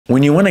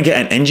When you want to get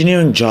an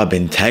engineering job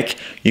in tech,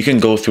 you can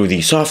go through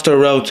the software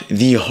route,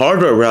 the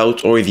hardware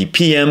route, or the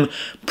PM,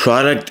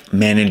 product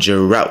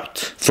manager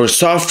route. For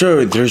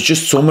software, there's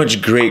just so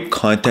much great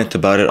content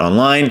about it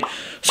online,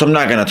 so I'm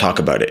not going to talk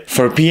about it.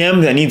 For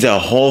PM, that needs a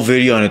whole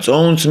video on its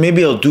own, so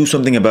maybe I'll do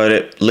something about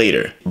it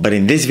later. But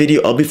in this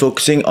video, I'll be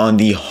focusing on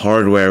the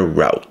hardware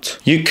route.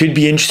 You could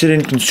be interested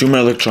in consumer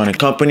electronic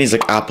companies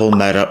like Apple,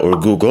 Meta, or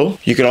Google.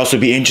 You could also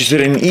be interested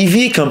in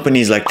EV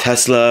companies like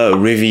Tesla,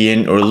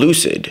 Rivian, or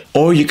Lucid.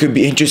 Or you could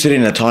be interested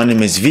in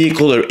autonomous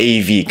vehicle or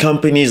AV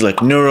companies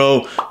like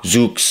Nuro,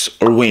 Zoox,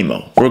 or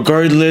Waymo.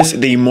 Regardless,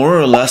 they more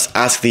or less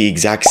ask the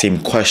exact same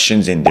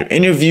questions in their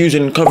interviews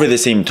and cover the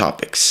same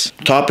topics.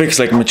 Topics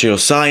like material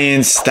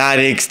science,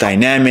 statics,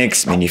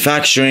 dynamics,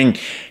 manufacturing,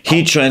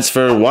 heat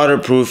transfer,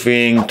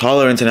 waterproofing,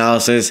 tolerance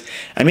analysis.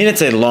 I mean,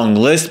 it's a long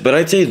list, but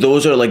I'd say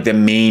those are like the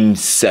main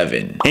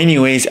 7.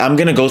 Anyways, I'm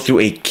gonna go through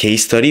a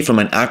case study from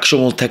an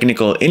actual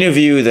technical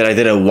interview that I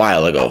did a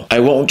while ago. I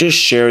won't just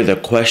share the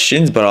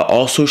questions, but I'll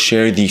also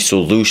share the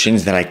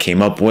solutions that I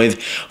came up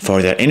with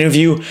for that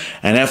interview.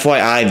 And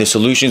FYI, the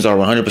solutions are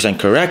 100%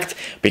 correct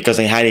because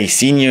I had a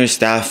senior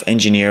staff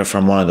engineer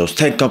from one of those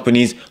tech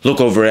companies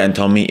look over it and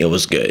tell me it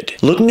was good.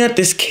 Looking at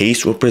this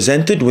case, we're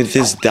presented with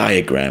this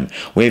diagram.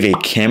 We have a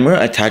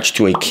camera attached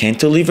to a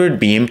cantilevered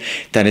beam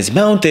that is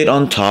mounted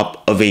on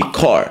top of a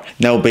car.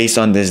 Now, based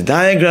on this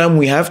diagram,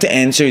 we have to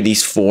answer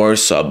these 4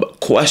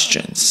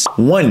 sub-questions.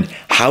 1.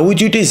 How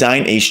would you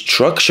design a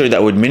structure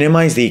that would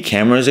minimize the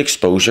camera's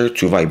exposure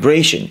to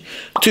vibration?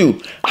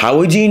 2. How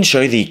would you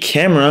ensure the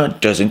camera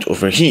doesn't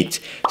overheat?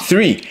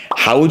 3.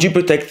 How would you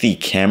protect the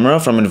camera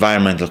from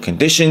environmental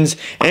conditions?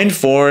 And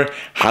 4.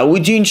 How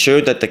would you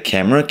ensure that the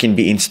camera can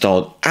be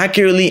installed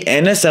accurately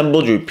and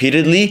assembled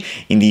repeatedly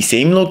in the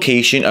same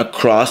location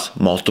across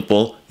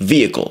multiple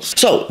vehicles?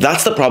 So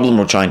that's the problem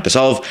we're trying to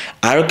solve.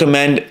 I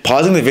recommend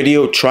pausing the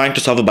video, trying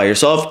to solve it by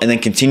yourself, and then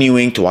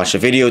continuing to watch the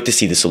video to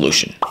see the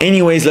solution.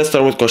 Anyways, let's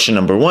start with question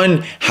number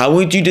 1. How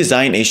would you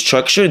design a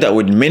structure that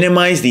would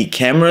minimize the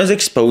camera's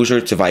exposure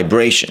to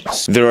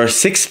vibrations? There are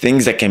 6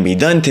 things that can be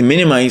done to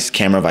minimize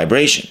camera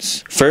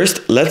vibrations.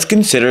 First, let's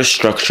consider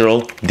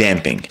structural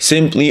damping.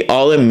 Simply,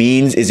 all it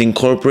means is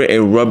incorporate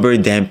a rubber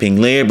damping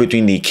layer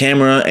between the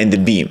camera and the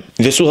beam.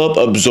 This will help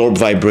absorb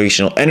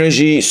vibrational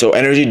energy, so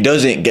energy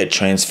doesn't get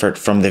transferred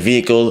from the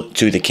vehicle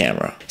to the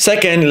camera.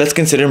 Second, let's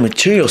consider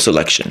material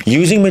selection.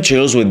 Using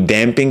materials with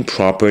damping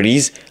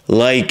properties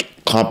like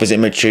composite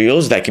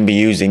materials that can be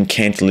used in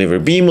cantilever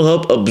beam will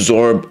help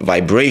absorb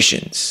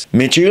vibrations.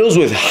 Materials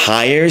with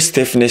higher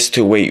stiffness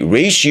to weight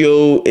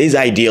ratio is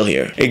ideal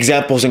here.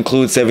 Examples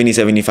include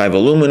 70-75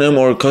 aluminum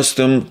or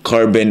custom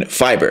carbon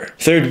fiber.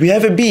 Third, we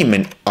have a beam,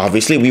 and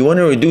obviously we want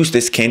to reduce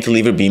this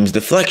cantilever beam's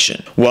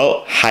deflection.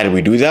 Well, how do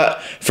we do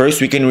that?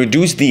 First, we can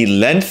reduce the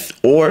length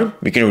or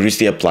we can reduce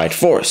the applied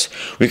force.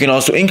 We can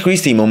also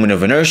increase the moment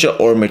of inertia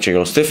or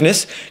material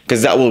stiffness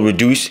because that will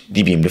reduce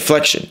the beam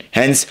deflection,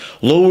 hence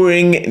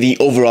lowering the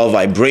overall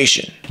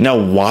vibration. Now,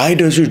 why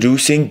does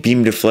reducing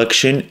beam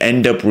deflection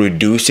end up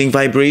reducing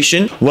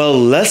vibration? Well,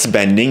 less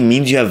bending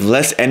means you have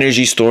less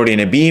energy stored in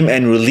a beam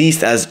and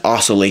released as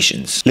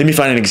oscillations. Let me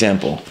find an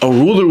example. A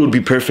ruler would be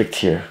perfect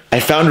here. I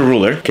found a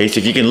ruler. Okay, so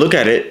if you can look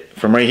at it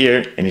from right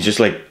here, and it's just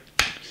like,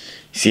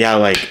 see how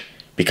like,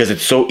 because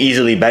it's so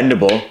easily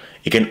bendable,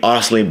 it can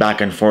oscillate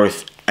back and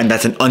forth, and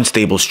that's an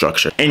unstable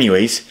structure.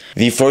 Anyways,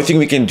 the 4th thing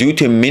we can do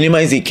to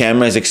minimize the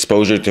camera's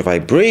exposure to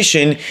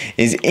vibration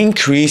is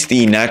increase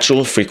the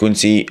natural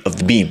frequency of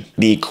the beam.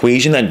 The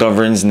equation that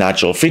governs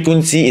natural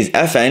frequency is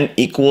Fn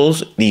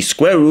equals the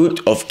square root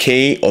of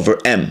K over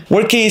M,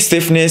 where K is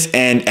stiffness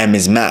and M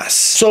is mass.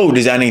 So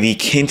designing the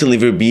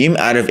cantilever beam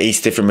out of a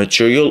stiffer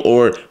material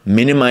or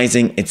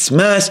minimizing its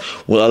mass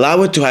will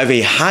allow it to have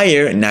a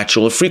higher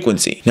natural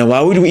frequency. Now,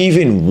 why would we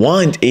even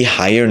want a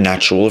higher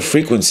natural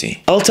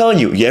frequency? I'll tell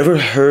you, you ever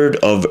heard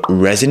of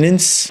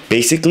resonance?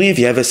 Basically, if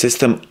you have a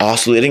system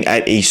oscillating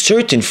at a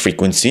certain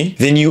frequency,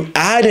 then you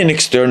add an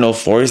external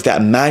force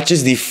that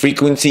matches the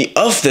frequency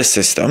of the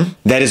system,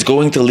 that is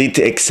going to lead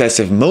to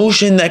excessive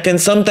motion that can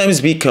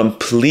sometimes be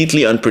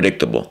completely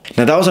unpredictable.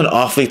 Now, that was an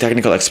awfully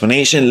technical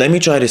explanation. Let me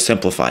try to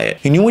simplify it.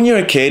 You know when you're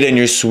a kid and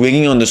you're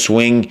swinging on the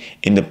swing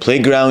in the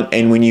playground,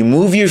 and when you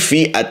move your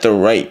feet at the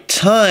right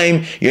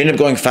time, you end up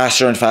going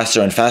faster and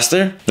faster and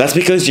faster? That's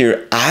because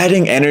you're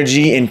adding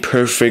energy in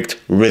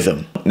perfect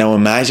rhythm. Now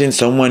imagine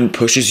someone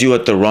pushes you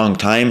at the wrong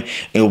time.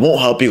 It won't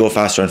help you go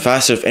faster and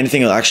faster. If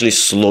anything, it'll actually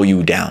slow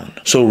you down.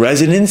 So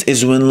resonance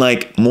is when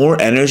like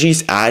more energy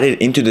is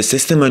added into the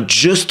system at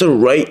just the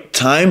right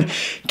time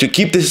to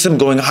keep the system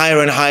going higher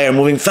and higher,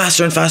 moving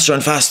faster and faster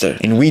and faster.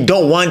 And we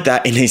don't want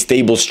that in a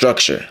stable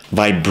structure.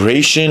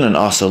 Vibration and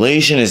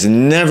oscillation is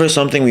never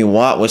something we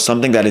want with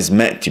something that is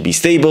meant to be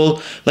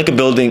stable, like a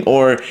building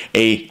or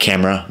a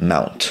camera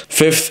mount.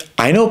 5th,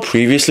 I know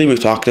previously we've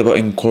talked about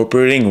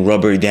incorporating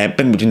rubber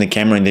damping between the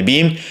camera and the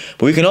beam,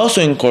 but we can also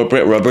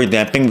incorporate rubber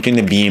damping between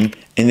the beam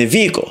in the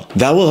vehicle.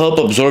 That will help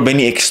absorb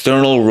any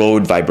external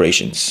road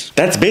vibrations.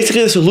 That's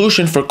basically the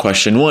solution for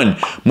question 1.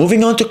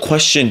 Moving on to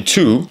question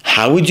 2,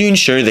 how would you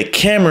ensure the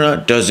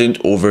camera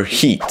doesn't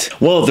overheat?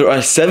 Well, there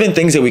are 7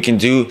 things that we can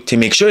do to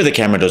make sure the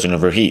camera doesn't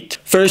overheat.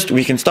 First,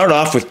 we can start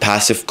off with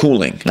passive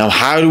cooling. Now,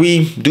 how do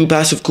we do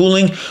passive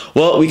cooling?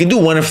 Well, we can do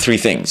one of 3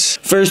 things.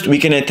 First, we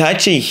can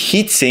attach a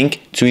heatsink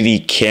to the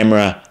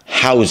camera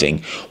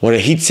housing. What a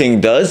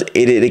heatsink does,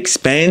 it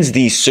expands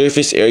the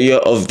surface area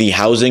of the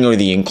housing or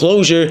the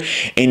enclosure,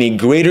 and a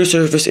greater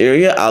surface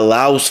area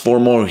allows for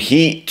more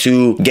heat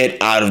to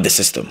get out of the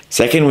system.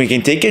 Second, we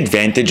can take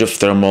advantage of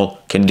thermal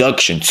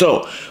conduction.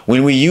 So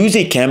when we use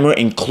a camera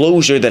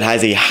enclosure that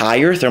has a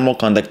higher thermal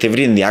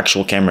conductivity than the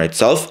actual camera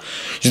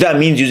itself, so that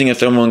means using a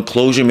thermal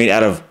enclosure made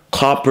out of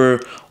copper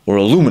or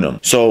aluminum.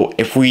 So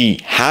if we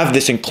have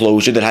this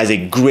enclosure that has a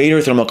greater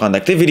thermal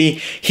conductivity,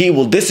 heat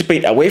will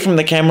dissipate away from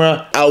the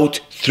camera out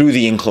through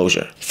the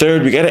enclosure.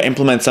 Third, we gotta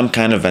implement some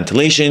kind of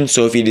ventilation.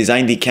 So if you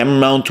design the camera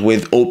mount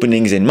with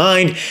openings in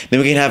mind, then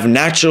we can have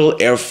natural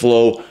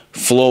airflow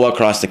flow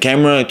across the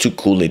camera to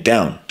cool it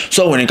down.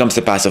 So when it comes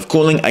to passive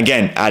cooling,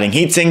 again, adding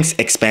heat sinks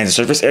expands the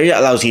surface area,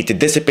 allows heat to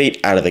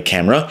dissipate out of the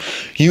camera.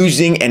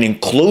 Using an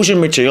enclosure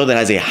material that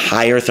has a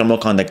higher thermal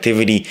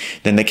conductivity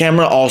than the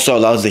camera also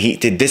allows the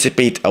heat to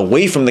dissipate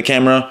away from the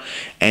camera.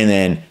 And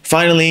then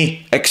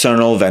finally,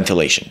 external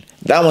ventilation.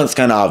 That one's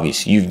kind of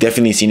obvious. You've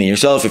definitely seen it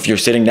yourself. If you're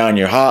sitting down,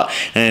 you're hot,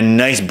 and a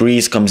nice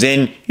breeze comes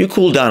in, you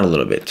cool down a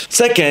little bit.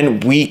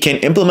 Second, we can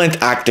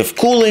implement active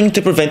cooling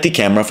to prevent the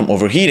camera from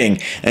overheating.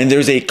 And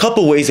there's a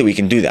couple ways that we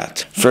can do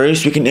that.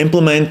 First, we can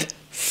implement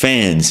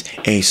fans.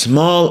 A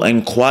small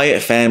and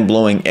quiet fan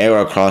blowing air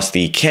across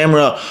the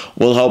camera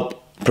will help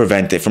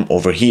prevent it from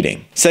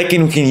overheating.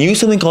 Second, we can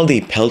use something called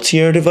a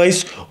Peltier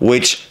device,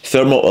 which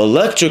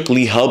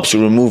thermoelectrically helps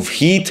remove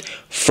heat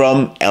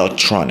from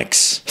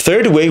electronics.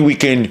 Third way we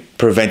can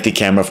prevent the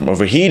camera from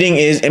overheating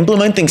is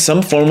implementing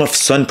some form of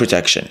sun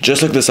protection.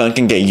 Just like the sun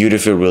can get you to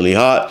feel really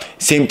hot,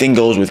 same thing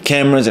goes with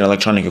cameras and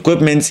electronic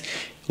equipment.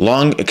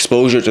 Long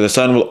exposure to the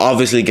sun will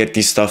obviously get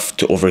this stuff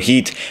to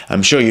overheat.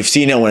 I'm sure you've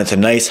seen it when it's a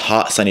nice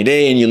hot sunny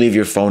day and you leave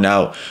your phone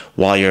out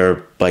while you're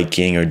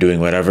biking or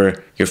doing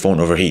whatever, your phone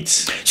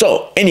overheats.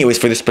 So anyways,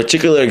 for this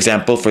particular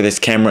example, for this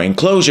camera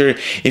enclosure,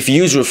 if you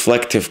use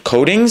reflective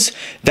coatings,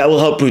 that will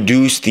help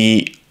reduce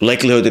the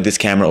likelihood that this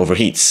camera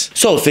overheats.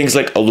 So things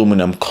like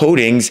aluminum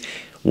coatings,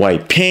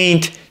 white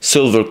paint,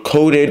 silver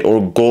coated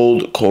or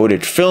gold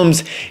coated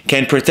films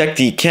can protect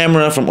the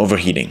camera from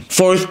overheating.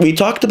 Fourth, we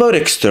talked about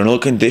external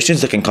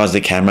conditions that can cause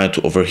the camera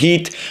to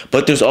overheat,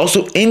 but there's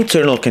also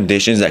internal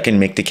conditions that can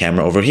make the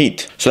camera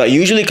overheat. So that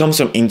usually comes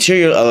from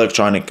interior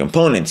electronic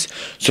components.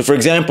 So for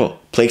example,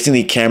 placing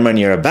the camera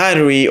near a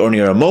battery or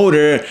near a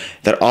motor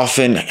that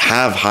often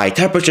have high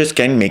temperatures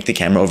can make the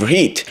camera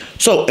overheat.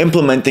 So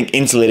implementing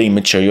insulating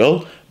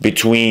material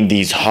between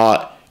these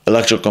hot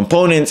electrical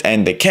components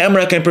and the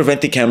camera can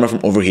prevent the camera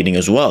from overheating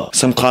as well.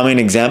 Some common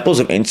examples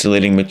of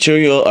insulating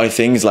material are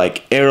things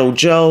like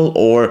aerogel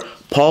or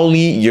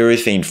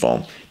polyurethane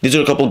foam. These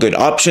are a couple good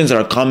options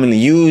that are commonly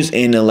used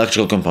in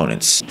electrical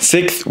components.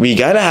 Sixth, we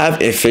gotta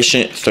have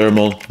efficient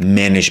thermal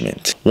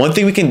management. One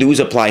thing we can do is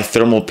apply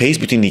thermal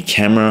paste between the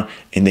camera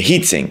and the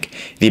heatsink.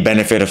 The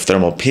benefit of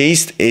thermal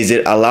paste is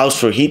it allows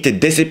for heat to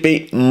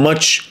dissipate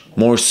much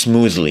more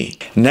smoothly.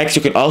 Next,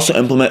 you can also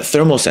implement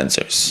thermal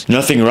sensors.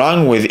 Nothing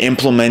wrong with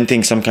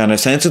implementing some kind of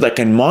sensor that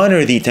can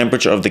monitor the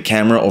temperature of the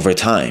camera over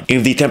time.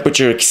 If the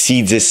temperature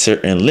exceeds a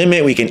certain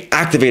limit, we can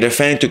activate a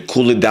fan to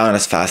cool it down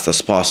as fast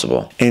as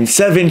possible. And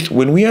seventh,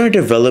 when we are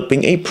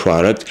developing a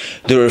product,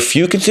 there are a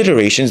few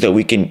considerations that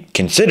we can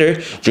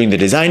consider during the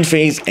design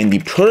phase and the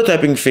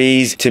prototyping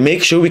phase to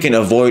make sure we can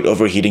avoid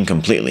overheating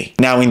completely.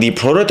 Now, in the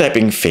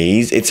prototyping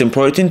phase, it's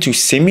important to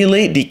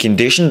simulate the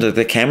conditions that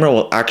the camera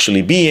will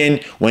actually be in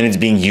when it's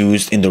being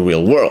used in the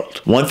real world.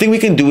 One thing we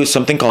can do is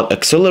something called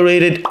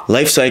accelerated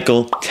life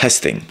cycle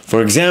testing.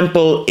 For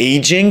example,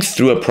 aging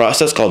through a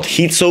process called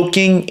heat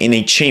soaking in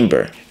a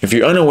chamber. If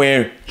you're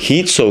unaware,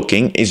 heat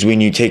soaking is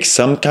when you take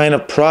some kind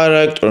of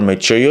product or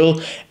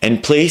material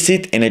and place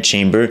it in a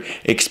chamber,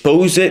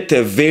 expose it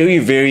to very,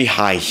 very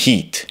high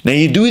heat. Now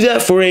you do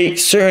that for a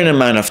certain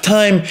amount of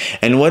time,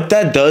 and what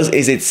that does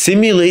is it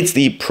simulates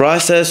the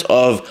process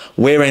of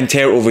wear and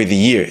tear over the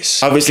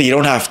years. Obviously, you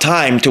don't have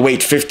time to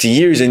wait 50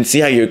 years and see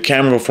how your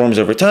camera performs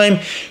over time,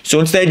 so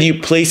instead you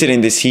place it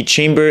in this heat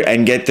chamber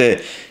and get to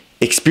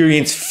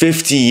experience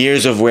 50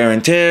 years of wear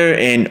and tear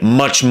in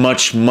much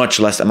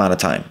less amount of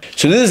time.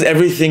 So this is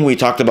everything we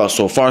talked about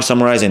so far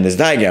summarized in this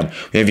diagram.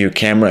 We have your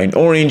camera in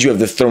orange, you have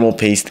the thermal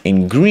paste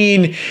in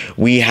green,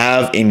 we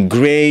have in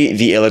gray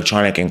the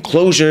electronic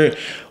enclosure,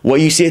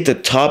 What you see at the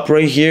top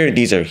right here,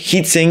 these are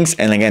heat sinks,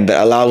 and again,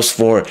 that allows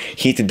for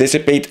heat to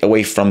dissipate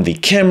away from the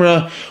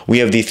camera. We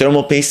have the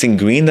thermal paste in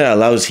green that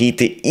allows heat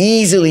to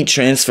easily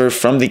transfer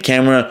from the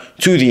camera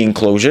to the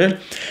enclosure.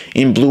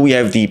 In blue, we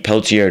have the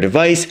Peltier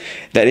device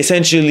that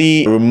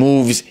essentially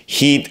removes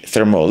heat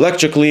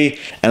thermoelectrically.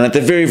 And at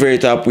the very, very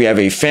top, we have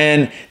a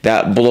fan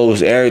that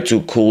blows air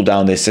to cool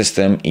down the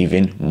system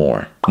even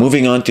more.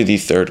 Moving on to the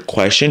third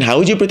question, how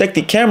would you protect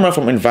the camera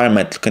from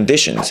environmental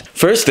conditions?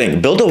 First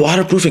thing, build a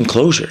waterproof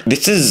enclosure.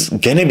 This is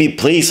gonna be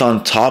placed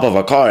on top of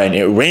a car, and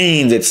it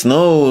rains, it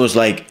snows,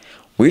 like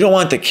we don't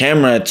want the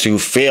camera to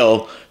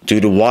fail due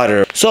to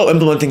water. So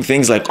implementing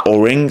things like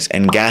O-rings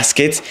and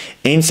gaskets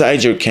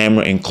inside your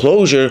camera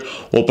enclosure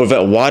will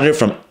prevent water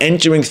from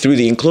entering through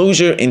the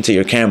enclosure into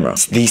your camera.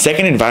 The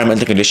second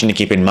environmental condition to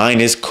keep in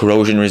mind is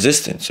corrosion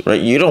resistance,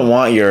 right? You don't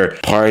want your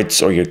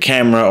parts or your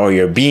camera or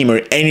your beam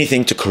or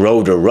anything to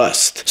corrode or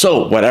rust.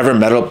 So whatever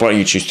metal part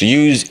you choose to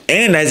use,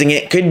 anodizing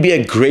it could be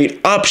a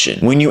great option.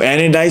 When you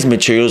anodize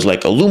materials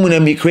like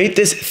aluminum, you create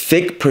this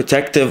thick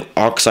protective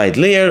oxide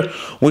layer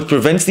which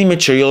prevents the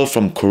material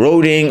from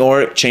corroding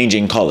or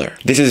changing color.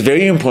 This is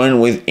very important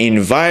with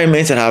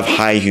environments that have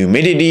high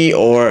humidity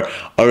or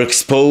are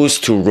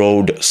exposed to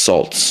road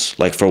salts,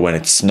 like for when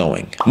it's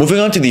snowing. Moving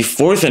on to the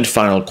fourth and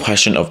final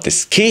question of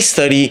this case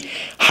study,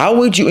 how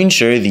would you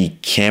ensure the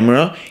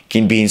camera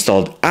can be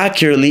installed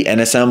accurately and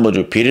assembled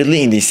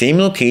repeatedly in the same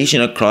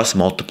location across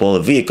multiple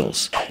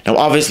vehicles? Now,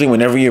 obviously,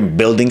 whenever you're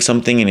building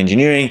something in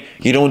engineering,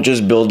 you don't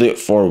just build it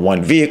for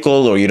one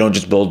vehicle or you don't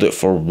just build it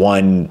for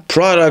one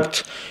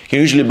product.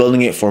 You're usually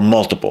building it for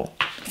multiple.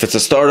 If it's a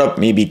startup,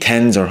 maybe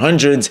tens or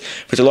hundreds.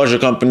 If it's a larger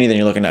company, then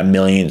you're looking at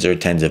millions or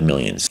tens of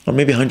millions, or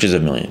maybe hundreds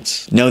of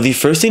millions. Now, the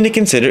first thing to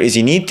consider is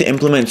you need to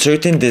implement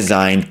certain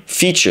design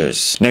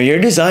features. Now,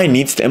 your design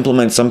needs to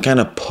implement some kind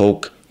of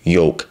poke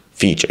yoke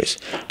features.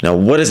 Now,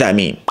 what does that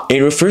mean? It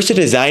refers to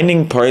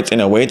designing parts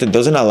in a way that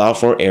doesn't allow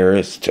for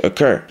errors to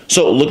occur.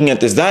 So looking at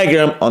this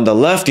diagram, on the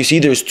left, you see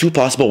there's two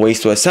possible ways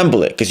to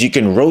assemble it, because you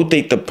can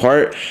rotate the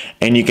part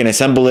and you can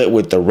assemble it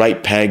with the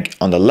right peg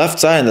on the left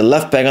side and the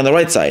left peg on the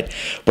right side.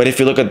 But if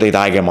you look at the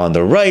diagram on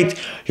the right,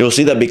 you'll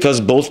see that because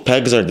both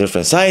pegs are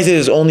different sizes,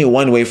 there's only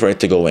one way for it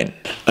to go in.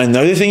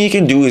 Another thing you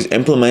can do is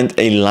implement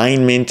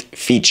alignment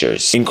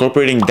features,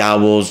 incorporating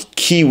dowels,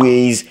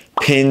 keyways,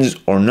 pins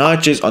or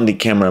notches on the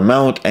camera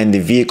mount, and the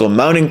vehicle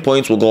mounting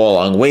points will go a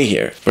long way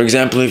here. For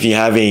example, if you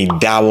have a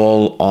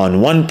dowel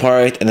on one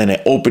part and then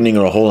an opening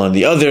or a hole on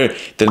the other,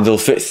 then they'll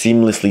fit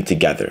seamlessly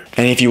together.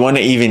 And if you want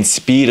to even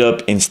speed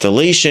up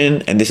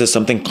installation, and this is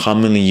something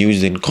commonly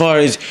used in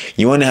cars,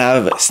 you want to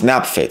have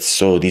snap fits,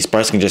 so these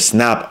parts can just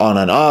snap on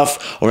and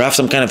off or have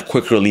some kind of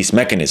quick release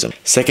mechanism.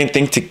 Second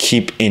thing to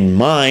keep in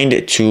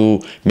mind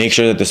to make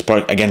sure that this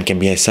part again can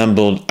be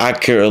assembled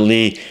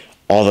accurately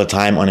all the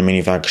time on a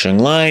manufacturing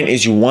line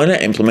is you want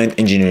to implement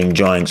engineering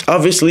drawings,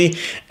 obviously,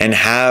 and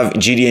have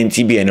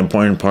GD&T be an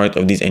important part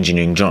of these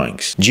engineering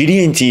drawings.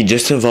 GD&T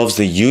just involves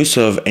the use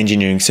of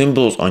engineering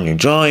symbols on your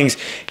drawings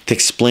to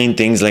explain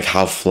things like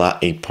how flat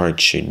a part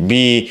should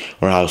be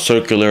or how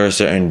circular a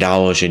certain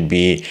dowel should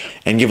be,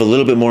 and give a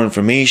little bit more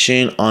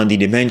information on the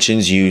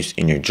dimensions used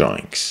in your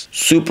drawings.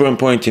 Super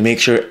important to make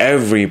sure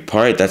every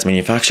part that's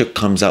manufactured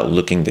comes out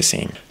looking the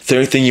same.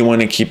 Third thing you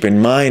want to keep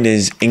in mind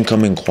is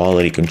incoming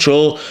quality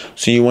control.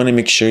 So you want to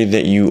make sure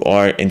that you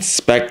are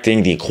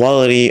inspecting the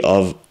quality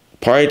of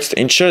parts to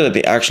ensure that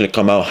they actually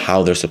come out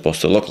how they're supposed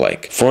to look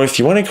like. Fourth,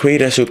 you want to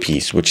create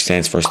SOPs, which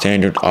stands for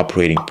Standard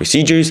Operating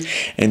Procedures,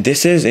 and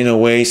this is in a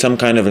way some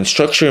kind of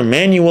instruction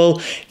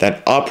manual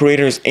that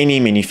operators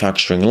any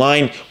manufacturing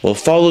line will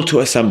follow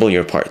to assemble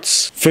your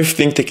parts. Fifth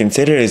thing to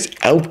consider is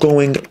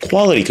outgoing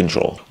quality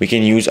control. We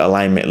can use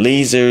alignment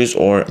lasers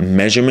or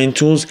measurement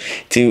tools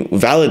to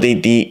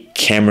validate the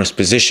camera's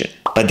position.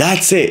 But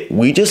that's it.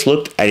 We just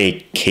looked at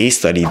a case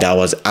study that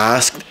was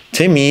asked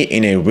to me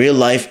in a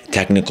real-life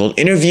technical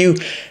interview,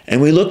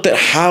 and we looked at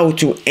how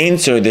to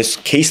answer this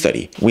case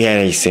study. We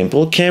had a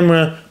simple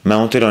camera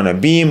mounted on a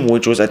beam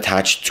which was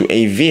attached to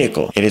a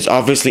vehicle. It is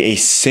obviously a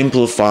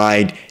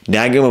simplified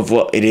diagram of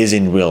what it is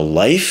in real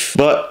life,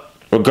 but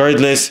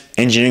regardless,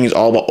 engineering is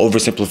all about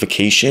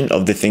oversimplification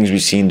of the things we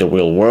see in the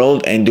real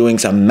world and doing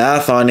some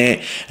math on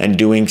it and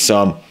doing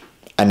some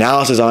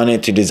analysis on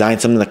it to design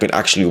something that could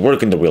actually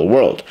work in the real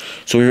world.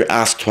 So we were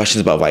asked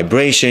questions about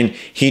vibration,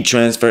 heat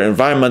transfer,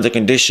 environmental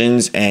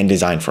conditions, and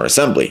design for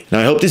assembly. Now,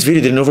 I hope this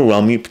video didn't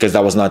overwhelm you because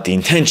that was not the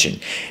intention.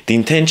 The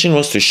intention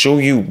was to show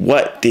you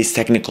what these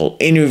technical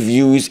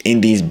interviews in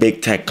these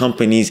big tech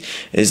companies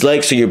is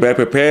like, so you're better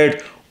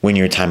prepared when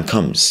your time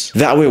comes.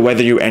 That way,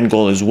 whether your end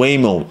goal is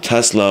Waymo,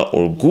 Tesla,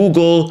 or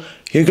Google,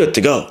 you're good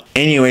to go.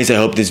 Anyways, I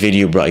hope this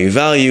video brought you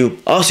value.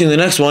 I'll see you in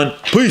the next one.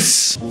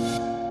 Peace!